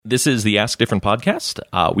This is the Ask Different podcast.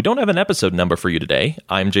 We don't have an episode number for you today.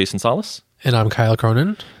 I'm Jason Salas. And I'm Kyle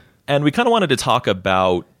Cronin. And we kind of wanted to talk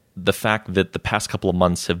about the fact that the past couple of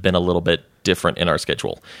months have been a little bit different in our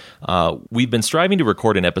schedule. We've been striving to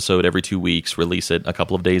record an episode every 2 weeks, release it a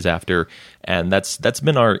couple of days after, and that's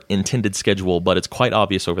been our intended schedule, but it's quite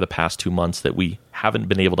obvious over the past 2 months that we haven't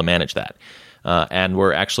been able to manage that. And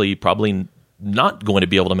we're actually probably not going to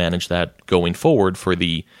be able to manage that going forward for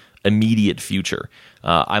the immediate future.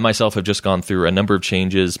 I myself have just gone through a number of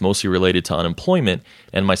changes, mostly related to unemployment,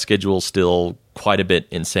 and my schedule's still quite a bit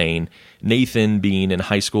insane. Nathan, being in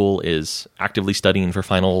high school, is actively studying for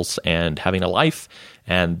finals and having a life,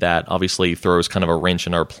 and that obviously throws kind of a wrench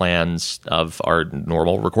in our plans of our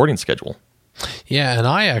normal recording schedule. Yeah, and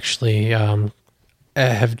I actually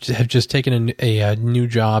have just taken a new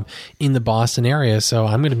job in the Boston area, so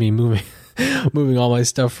I'm going to be moving all my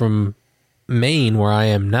stuff from Maine, where I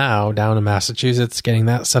am now, down to Massachusetts, getting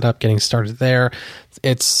that set up, getting started there.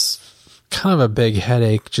 It's kind of a big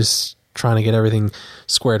headache just trying to get everything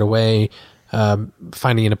squared away,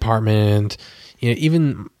 finding an apartment,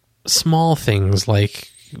 even small things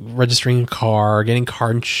like registering a car, getting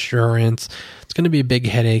car insurance. It's going to be a big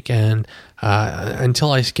headache, and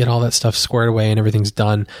until I get all that stuff squared away and everything's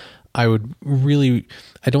done, I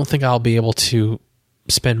don't think I'll be able to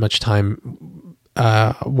spend much time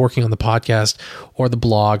working on the podcast or the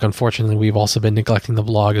blog. Unfortunately, we've also been neglecting the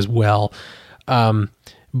blog as well.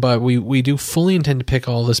 But we do fully intend to pick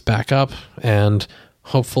all this back up, and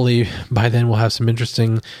hopefully by then we'll have some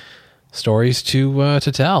interesting stories to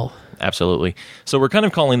tell. Absolutely. So we're kind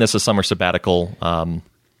of calling this a summer sabbatical.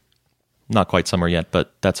 Not quite summer yet,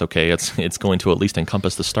 but that's okay. It's going to at least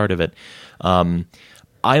encompass the start of it.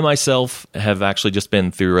 I myself have actually just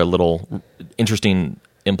been through a little interesting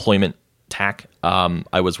employment tack.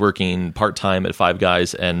 I was working part-time at Five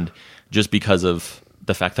Guys, and just because of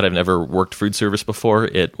the fact that I've never worked food service before,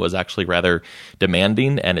 it was actually rather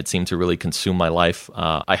demanding, and it seemed to really consume my life.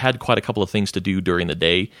 I had quite a couple of things to do during the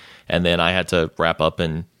day, and then I had to wrap up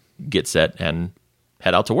and get set and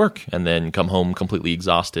head out to work, and then come home completely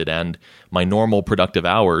exhausted, and my normal productive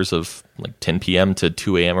hours of like 10 p.m. to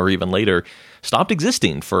 2 a.m. or even later stopped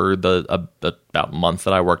existing for about a month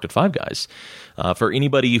that I worked at Five Guys. For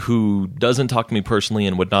anybody who doesn't talk to me personally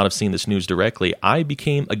and would not have seen this news directly, I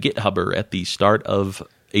became a GitHubber at the start of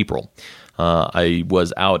April. I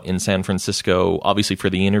was out in San Francisco, obviously for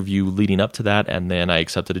the interview leading up to that, and then I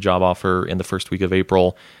accepted a job offer in the first week of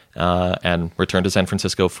April and returned to San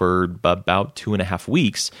Francisco for about 2.5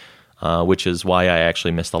 weeks, which is why I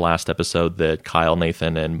actually missed the last episode that Kyle,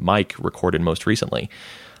 Nathan, and Mike recorded most recently.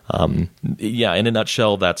 In a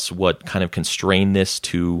nutshell, that's what kind of constrained this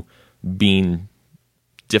to being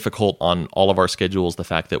difficult on all of our schedules, the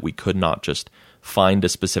fact that we could not just find a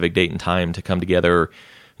specific date and time to come together,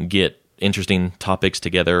 get interesting topics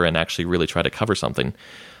together, and actually really try to cover something.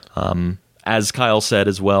 As Kyle said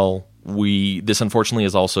as well, this unfortunately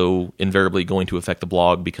is also invariably going to affect the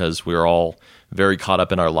blog because we're all very caught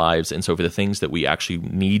up in our lives, and so for the things that we actually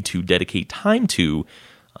need to dedicate time to,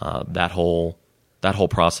 that whole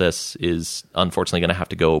process is unfortunately going to have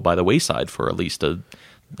to go by the wayside for at least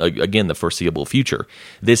again, the foreseeable future.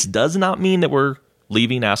 This does not mean that we're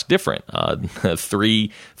leaving Ask Different. Three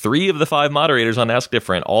of the 5 moderators on Ask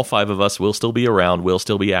Different, all 5 of us will still be around, will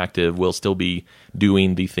still be active, will still be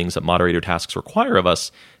doing the things that moderator tasks require of us,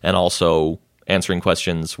 and also answering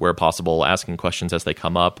questions where possible, asking questions as they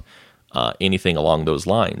come up, anything along those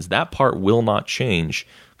lines. That part will not change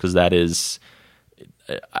because that is...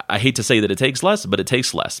 I hate to say that it takes less, but it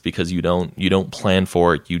takes less because you don't plan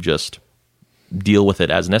for it. You just deal with it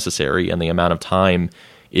as necessary, and the amount of time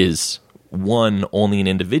is, 1, only in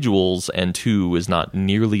individuals, and 2, is not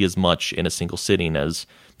nearly as much in a single sitting as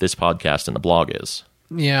this podcast and the blog is.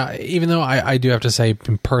 Yeah, even though I do have to say,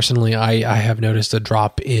 personally, I have noticed a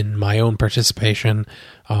drop in my own participation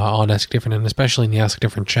on Ask Different, and especially in the Ask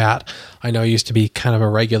Different chat. I know I used to be kind of a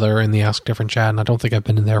regular in the Ask Different chat, and I don't think I've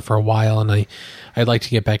been in there for a while, and I'd like to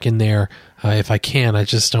get back in there if I can. I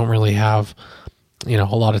just don't really have a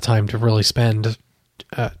lot of time to really spend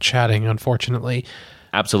chatting, unfortunately.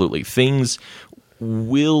 Absolutely. Things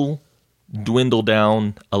will dwindle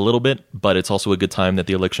down a little bit, but it's also a good time that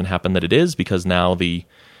the election happened that it is, because now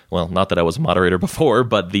not that I was a moderator before,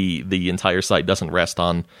 but the entire site doesn't rest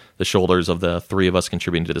on the shoulders of the 3 of us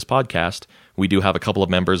contributing to this podcast. We do have a couple of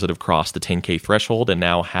members that have crossed the 10K threshold and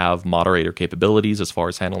now have moderator capabilities as far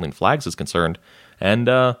as handling flags is concerned. And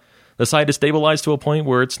the site is stabilized to a point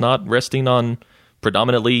where it's not resting on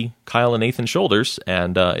predominantly Kyle and Nathan's shoulders,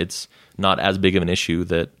 and it's not as big of an issue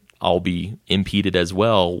that I'll be impeded as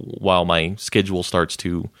well while my schedule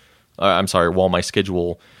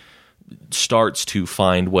starts to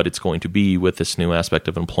find what it's going to be with this new aspect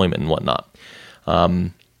of employment and whatnot.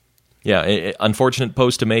 Unfortunate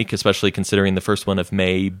post to make, especially considering the first one of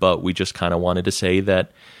May, but we just kind of wanted to say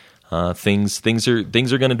that things are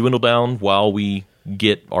going to dwindle down while we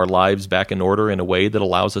get our lives back in order in a way that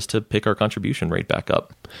allows us to pick our contribution rate back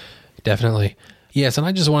up. Definitely. Yes, and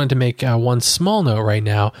I just wanted to make one small note right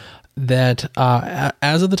now that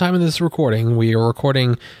as of the time of this recording, we are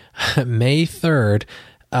recording May 3rd.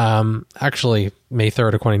 Actually, May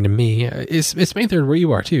 3rd, according to me. It's May 3rd where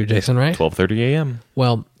you are too, Jason, right? 12:30 a.m.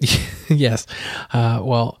 Well, yes.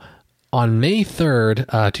 On May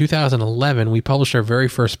 3rd, 2011, we published our very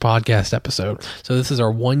first podcast episode. So this is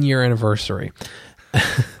our 1-year anniversary.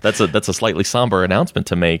 That's a slightly somber announcement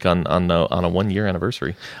to make on a 1-year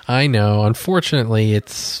anniversary. I know. Unfortunately,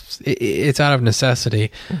 it's out of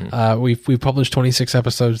necessity. Mm-hmm. We've published 26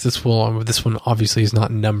 episodes. This one obviously is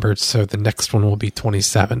not numbered, so the next one will be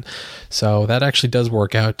 27. So that actually does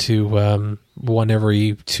work out to one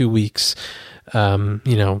every 2 weeks.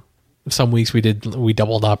 Some weeks we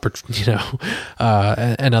doubled up,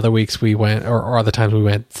 and other weeks we went, or other times we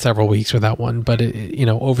went several weeks without one. But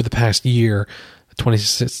over the past year,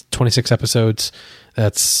 26 episodes,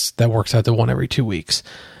 that works out to one every 2 weeks.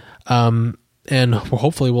 And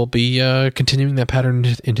hopefully we'll be continuing that pattern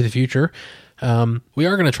into the future. We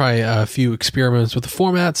are going to try a few experiments with the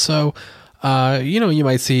format. So, you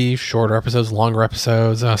might see shorter episodes, longer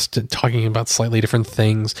episodes, us talking about slightly different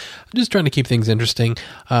things. I'm just trying to keep things interesting.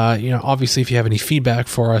 Obviously, if you have any feedback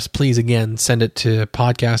for us, please, again, send it to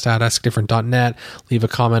podcast@askdifferent.net. Leave a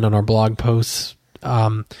comment on our blog posts.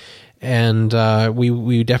 And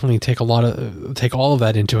we definitely take all of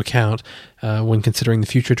that into account when considering the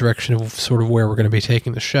future direction of sort of where we're going to be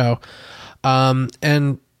taking the show.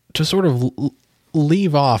 And to sort of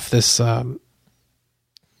leave off this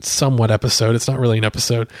somewhat episode, it's not really an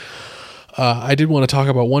episode, I did want to talk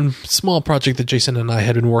about one small project that Jason and I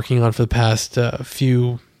had been working on for the past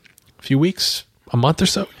few weeks, a month or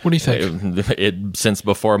so. What do you think? Since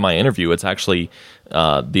before my interview, it's actually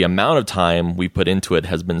the amount of time we put into it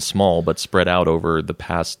has been small, but spread out over the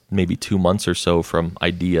past maybe 2 months or so from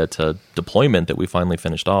idea to deployment that we finally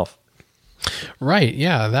finished off. Right.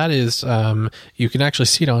 Yeah, that is. You can actually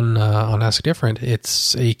see it on Ask Different.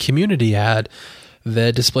 It's a community ad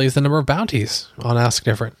that displays the number of bounties on Ask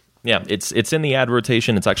Different. Yeah, it's in the ad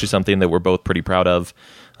rotation. It's actually something that we're both pretty proud of.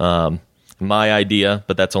 My idea,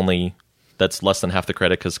 but that's less than half the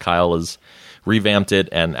credit because Kyle has revamped it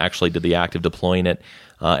and actually did the act of deploying it.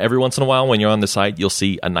 Every once in a while, when you're on the site, you'll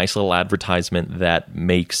see a nice little advertisement that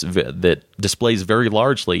displays very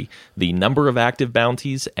largely the number of active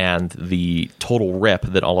bounties and the total rep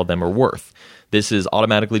that all of them are worth. This is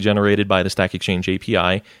automatically generated by the Stack Exchange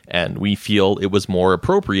API, and we feel it was more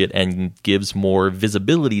appropriate and gives more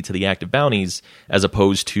visibility to the active bounties as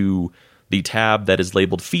opposed to the tab that is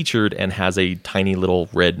labeled featured and has a tiny little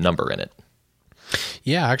red number in it.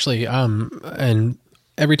 Yeah, actually, and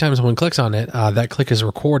every time someone clicks on it, that click is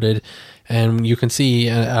recorded, and you can see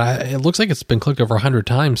it looks like it's been clicked over 100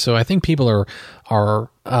 times. So I think people are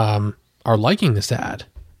liking this ad.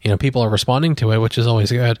 People are responding to it, which is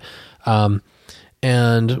always good.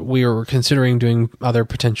 And we are considering doing other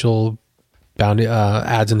potential bounty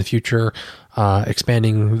ads in the future,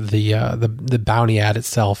 expanding the bounty ad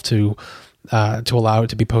itself to allow it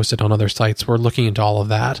to be posted on other sites. We're looking into all of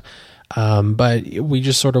that. But we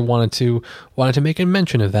just sort of wanted to make a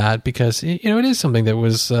mention of that because it is something that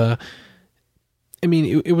was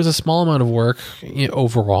it was a small amount of work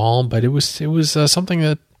overall, but it was something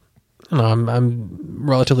that I'm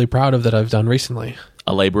relatively proud of that I've done recently.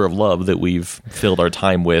 A labor of love that we've filled our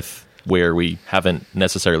time with where we haven't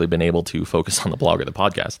necessarily been able to focus on the blog or the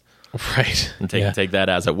podcast. Right. And take that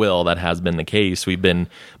as it will. That has been the case. We've been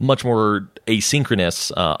much more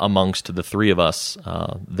asynchronous amongst the three of us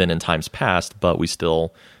than in times past, but we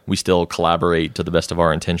still collaborate to the best of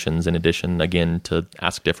our intentions. In addition, again, to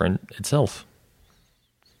Ask Different itself.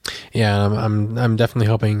 Yeah, I'm definitely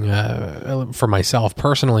hoping for myself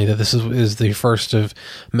personally that this is the first of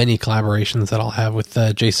many collaborations that I'll have with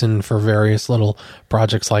Jason for various little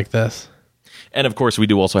projects like this. And of course, we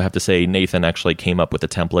do also have to say Nathan actually came up with a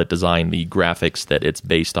template, designed the graphics that it's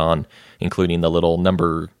based on, including the little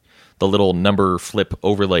number flip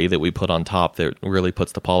overlay that we put on top that really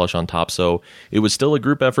puts the polish on top. So it was still a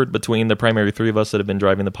group effort between the primary three of us that have been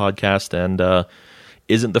driving the podcast, and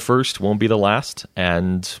isn't the first, won't be the last.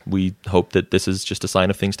 And we hope that this is just a sign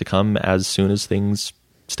of things to come as soon as things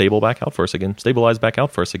stabilize back out for us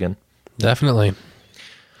again. Definitely.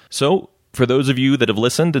 So For those of you that have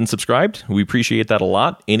listened and subscribed, we appreciate that a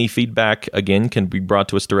lot. Any feedback, again, can be brought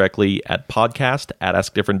to us directly at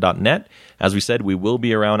podcast@askdifferent.net. As we said, we will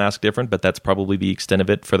be around Ask Different, but that's probably the extent of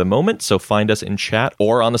it for the moment. So find us in chat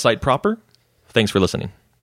or on the site proper. Thanks for listening.